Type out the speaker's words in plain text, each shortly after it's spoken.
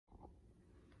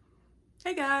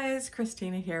Hey guys,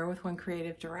 Christina here with One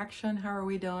Creative Direction. How are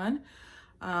we doing?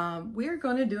 We are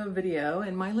going to do a video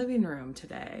in my living room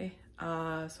today.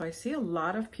 So I see a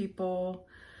lot of people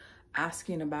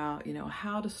asking about,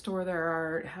 how to store their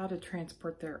art, how to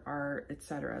transport their art,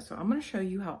 etc. So I'm going to show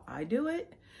you how I do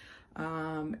it.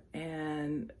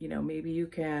 And, maybe you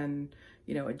can,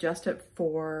 adjust it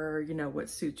for, what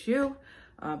suits you.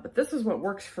 But this is what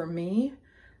works for me.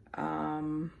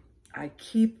 I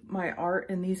keep my art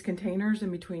in these containers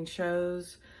in between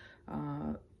shows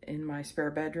in my spare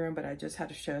bedroom, but I just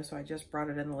had a show, so I just brought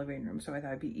it in the living room. So I thought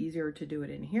it'd be easier to do it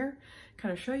in here,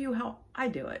 kind of show you how I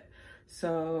do it.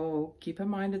 So keep in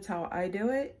mind it's how I do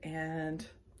it, and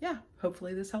yeah,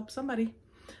 hopefully this helps somebody.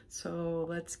 So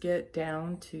let's get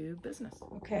down to business.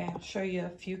 Okay, I'll show you a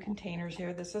few containers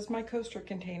here. This is my coaster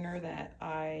container that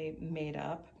I made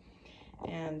up,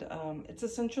 and it's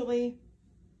essentially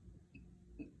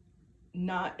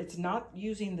it's not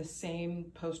using the same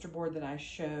poster board that I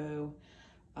show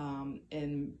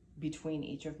in between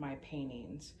each of my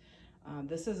paintings.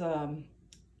 This is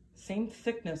same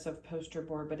thickness of poster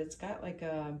board, but it's got like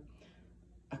a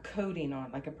coating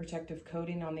on, like a protective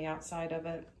coating on the outside of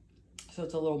it. So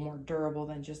it's a little more durable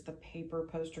than just the paper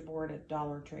poster board at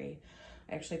Dollar Tree.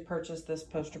 I actually purchased this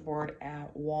poster board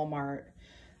at Walmart.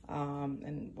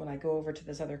 And when I go over to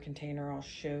this other container, I'll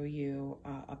show you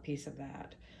a piece of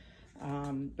that.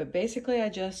 But basically I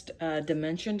just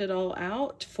dimensioned it all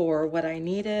out for what I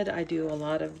needed. I do a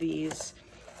lot of these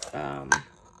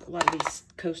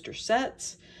coaster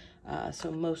sets.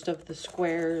 So most of the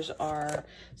squares are,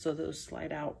 so those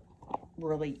slide out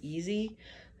really easy.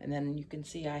 And then you can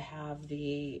see I have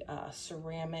the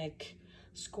ceramic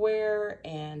square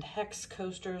and hex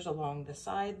coasters along the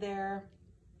side there.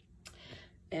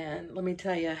 And let me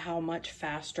tell you how much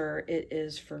faster it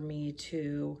is for me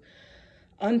to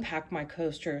unpack my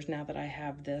coasters now that I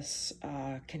have this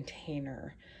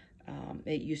container.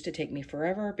 It used to take me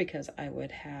forever because I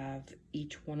would have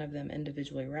each one of them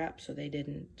individually wrapped so they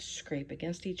didn't scrape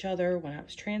against each other when I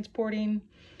was transporting.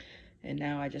 And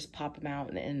now I just pop them out,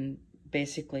 and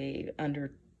basically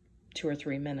under 2 or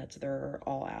 3 minutes, they're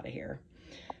all out of here.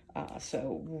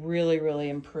 So really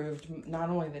improved not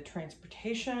only the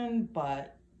transportation,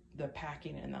 but the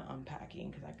packing and the unpacking,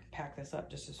 because I can pack this up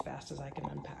just as fast as I can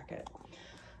unpack it.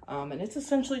 And it's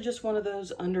essentially just one of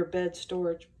those under bed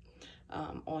storage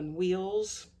on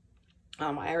wheels. I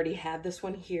already had this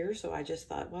one here, so I just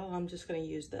thought, well, I'm just going to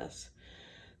use this.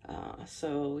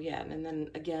 So yeah, and then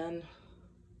again,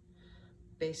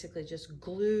 basically just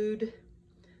glued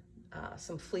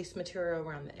some fleece material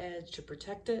around the edge to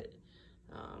protect it.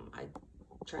 I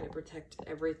try to protect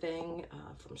everything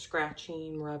from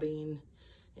scratching, rubbing,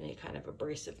 any kind of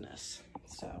abrasiveness.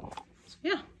 So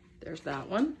yeah, there's that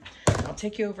one. I'll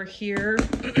take you over here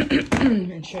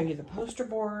and show you the poster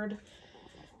board,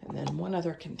 and then one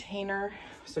other container.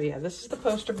 So yeah, this is the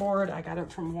poster board. I got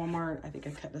it from Walmart. I think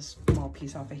I cut this small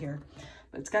piece off of here,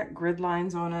 but it's got grid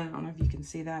lines on it. I don't know if you can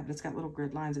see that, but it's got little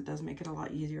grid lines. It does make it a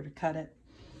lot easier to cut it.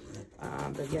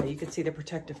 But yeah, you can see the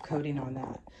protective coating on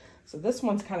that. So this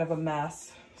one's kind of a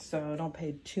mess, so don't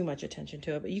pay too much attention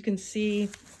to it, but you can see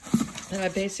that I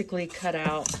basically cut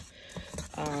out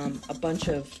a bunch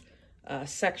of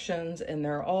sections, and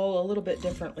they're all a little bit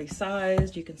differently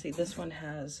sized. You can see this one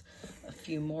has a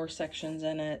few more sections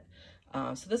in it.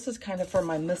 So this is kind of for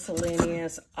my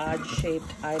miscellaneous odd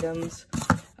shaped items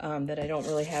that I don't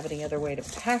really have any other way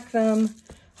to pack them.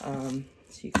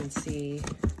 So you can see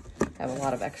I have a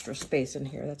lot of extra space in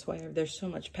here. That's why there's so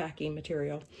much packing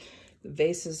material. The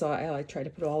vases, I try to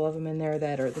put all of them in there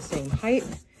that are the same height.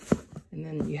 And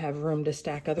then you have room to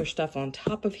stack other stuff on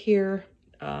top of here.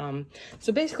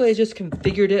 So basically I just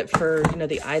configured it for,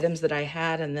 the items that I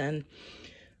had, and then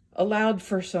allowed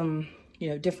for some,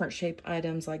 different shaped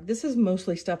items. Like this is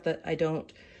mostly stuff that I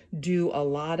don't do a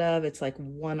lot of. It's like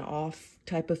one-off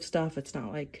type of stuff. It's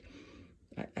not like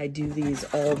I do these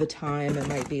all the time. It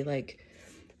might be like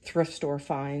thrift store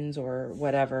finds or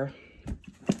whatever.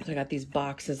 So I got these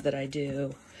boxes that I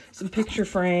do, some picture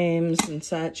frames and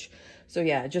such. So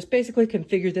yeah, just basically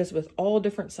configured this with all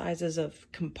different sizes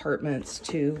of compartments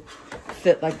to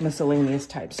fit like miscellaneous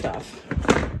type stuff.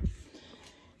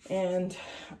 And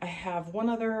I have one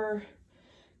other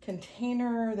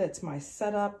container that's my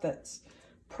setup that's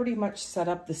pretty much set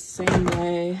up the same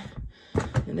way.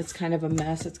 And it's kind of a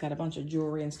mess. It's got a bunch of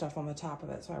jewelry and stuff on the top of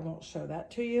it, so I won't show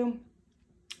that to you.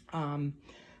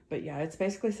 But yeah, it's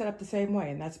basically set up the same way,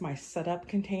 and that's my setup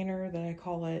container that I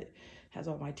call it. Has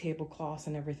all my tablecloths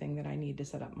and everything that I need to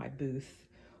set up my booth,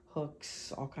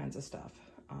 hooks, all kinds of stuff.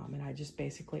 And I just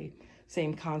basically,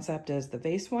 same concept as the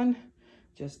vase one,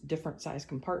 just different size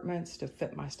compartments to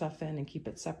fit my stuff in and keep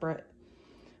it separate,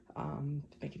 to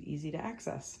make it easy to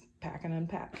access, pack and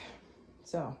unpack.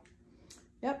 So,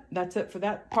 yep, that's it for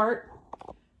that part.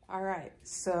 All right,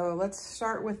 so let's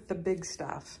start with the big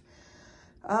stuff.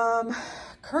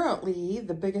 Currently,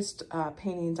 the biggest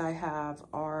paintings I have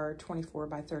are 24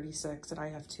 by 36, and I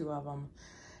have 2 of them.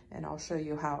 And I'll show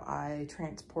you how I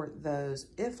transport those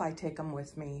if I take them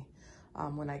with me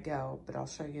when I go, but I'll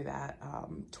show you that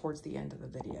towards the end of the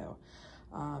video.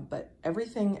 But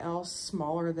everything else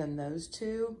smaller than those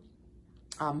 2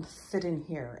 fit in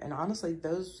here. And honestly,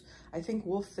 those I think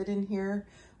will fit in here.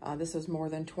 This is more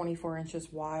than 24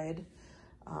 inches wide,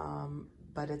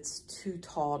 but it's too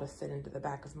tall to fit into the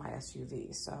back of my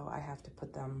SUV. So I have to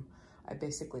put them, I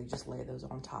basically just lay those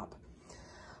on top.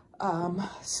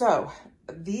 So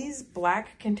these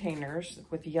black containers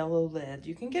with yellow lids,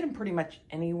 you can get them pretty much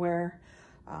anywhere.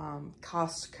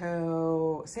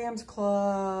 Costco, Sam's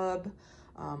Club,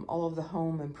 all of the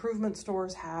home improvement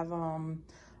stores have them.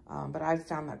 But I've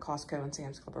found that Costco and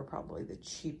Sam's Club are probably the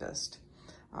cheapest.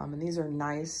 And these are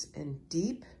nice and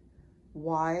deep,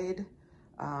 wide.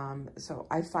 So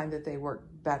I find that they work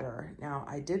better. Now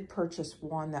I did purchase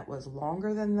one that was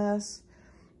longer than this,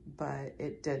 but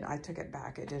I took it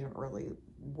back. It didn't really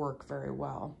work very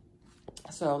well.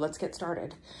 So let's get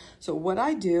started. So what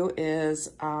I do is,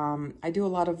 I do a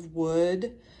lot of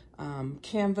wood,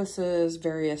 canvases,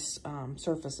 various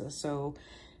surfaces. So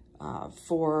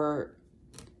for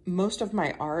most of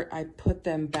my art, I put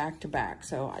them back to back.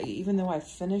 So even though I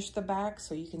finished the back,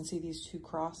 so you can see these 2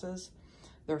 crosses,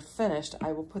 they're finished,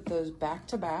 I will put those back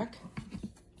to back.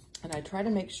 And I try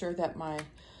to make sure that my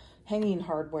hanging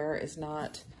hardware is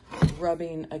not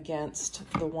rubbing against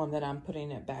the one that I'm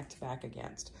putting it back to back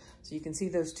against. So you can see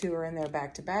those 2 are in there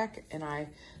back to back, and I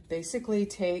basically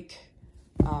take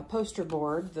poster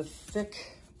board, the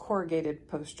thick corrugated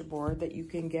poster board that you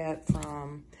can get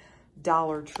from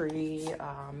Dollar Tree.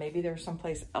 Maybe there's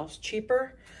someplace else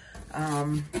cheaper.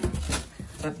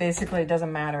 But basically it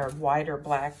doesn't matter white or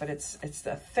black, but it's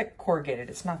the thick corrugated.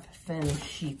 It's not the thin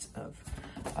sheets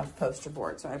of poster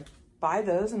board. So I buy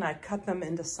those and I cut them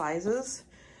into sizes.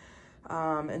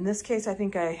 In this case, I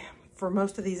think for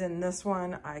most of these in this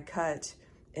one, I cut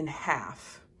in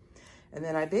half. And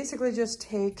then I basically just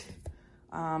take,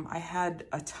 I had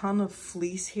a ton of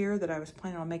fleece here that I was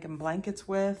planning on making blankets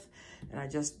with, and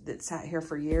it sat here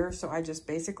for years. So I just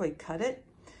basically cut it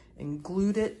and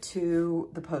glued it to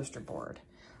the poster board.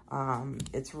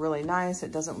 It's really nice.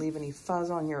 It doesn't leave any fuzz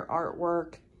on your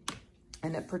artwork,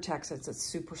 and it protects it. It's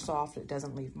super soft. It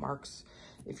doesn't leave marks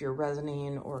if you're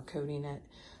resining or coating it.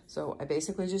 So I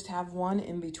basically just have one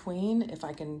in between. If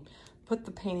I can put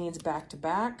the paintings back to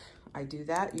back, I do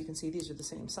that. You can see these are the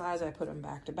same size. I put them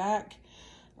back to back.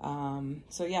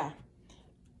 So yeah,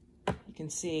 you can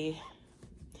see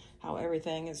how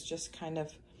everything is just kind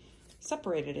of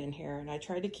separated in here. And I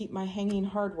try to keep my hanging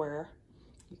hardware,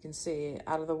 you can see,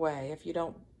 out of the way. If you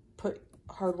don't put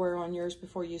hardware on yours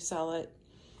before you sell it,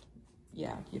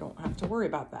 yeah, you don't have to worry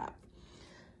about that.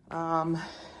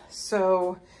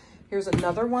 So here's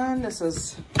another one. This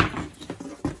is,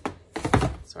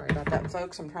 sorry about that,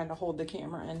 folks. I'm trying to hold the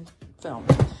camera and film.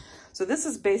 So this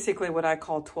is basically what I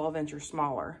call 12 inch or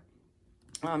smaller.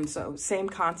 So same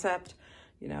concept,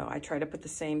 you know, I try to put the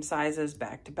same sizes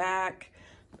back to back,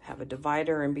 have a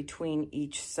divider in between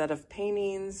each set of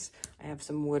paintings. I have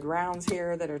some wood rounds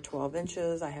here that are 12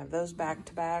 inches. I have those back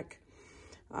to back.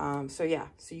 So yeah,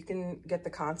 so you can get the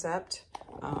concept.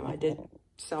 I did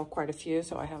sell quite a few,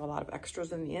 so I have a lot of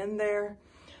extras in the end there.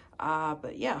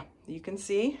 But yeah, you can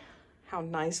see how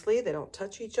nicely they don't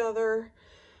touch each other.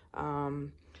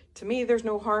 To me, there's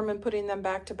no harm in putting them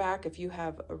back to back. If you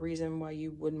have a reason why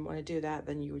you wouldn't want to do that,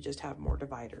 then you would just have more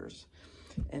dividers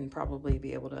and probably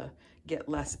be able to get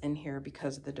less in here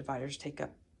because the dividers take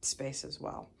up space as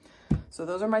well. So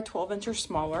those are my 12 inch or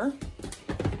smaller.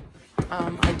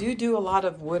 I do a lot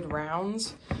of wood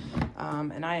rounds,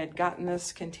 and I had gotten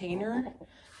this container,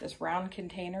 this round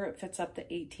container. It fits up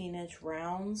to 18 inch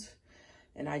rounds,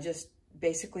 and I just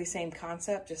basically same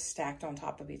concept, just stacked on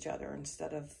top of each other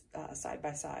instead of side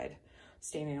by side,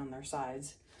 standing on their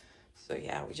sides. So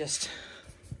yeah, we just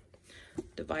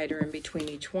divider in between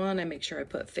each one. I make sure I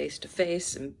put face to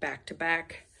face and back to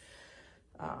back,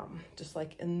 just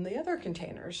like in the other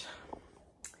containers.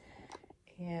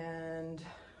 And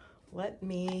let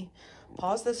me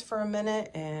pause this for a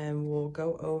minute and we'll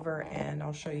go over and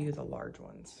I'll show you the large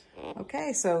ones.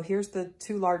 Okay, so here's the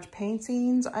 2 large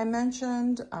paintings I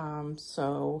mentioned.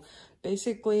 So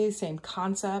basically same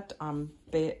concept. On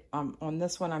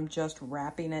this one, I'm just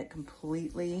wrapping it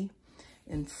completely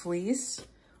in fleece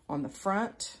on the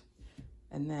front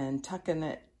and then tucking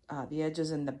it, the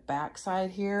edges in the back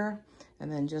side here,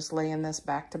 and then just laying this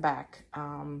back to back,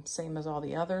 same as all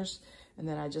the others. And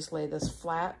then I just lay this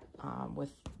flat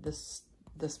with this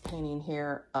painting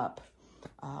here up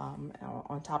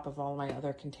on top of all my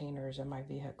other containers in my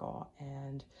vehicle,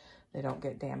 and they don't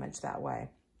get damaged that way.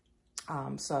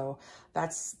 So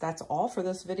that's all for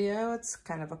this video. It's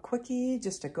kind of a quickie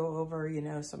just to go over, you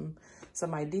know,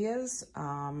 some ideas.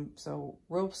 So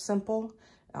real simple.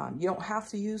 You don't have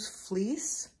to use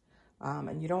fleece,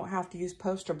 and you don't have to use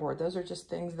poster board. Those are just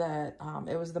things that,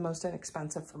 it was the most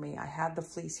inexpensive for me. I had the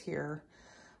fleece here,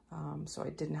 so I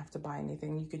didn't have to buy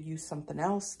anything. You could use something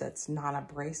else that's not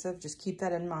abrasive. Just keep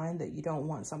that in mind, that you don't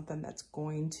want something that's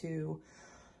going to,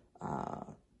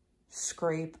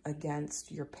 scrape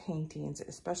against your paintings,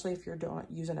 especially if you're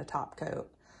using a top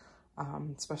coat,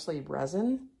 especially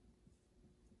resin.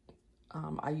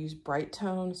 I use Bright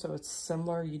Tone, so it's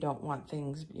similar. You don't want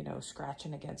things, you know,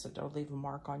 scratching against it. Don't leave a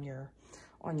mark on your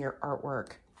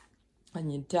artwork.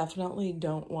 And you definitely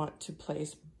don't want to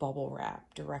place bubble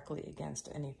wrap directly against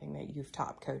anything that you've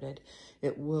top coated.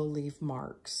 It will leave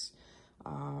marks.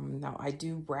 Now I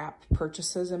do wrap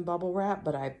purchases in bubble wrap,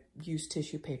 but I use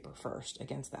tissue paper first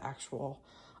against the actual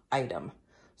item,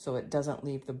 so it doesn't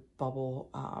leave the bubble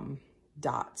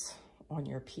dots on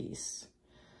your piece.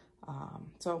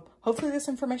 So hopefully this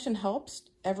information helps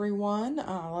everyone.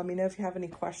 Let me know if you have any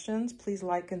questions. Please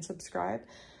like and subscribe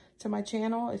to my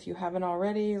channel if you haven't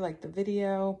already. Like the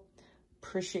video.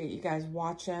 Appreciate you guys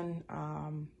watching.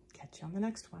 Catch you on the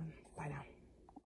next one. Bye now.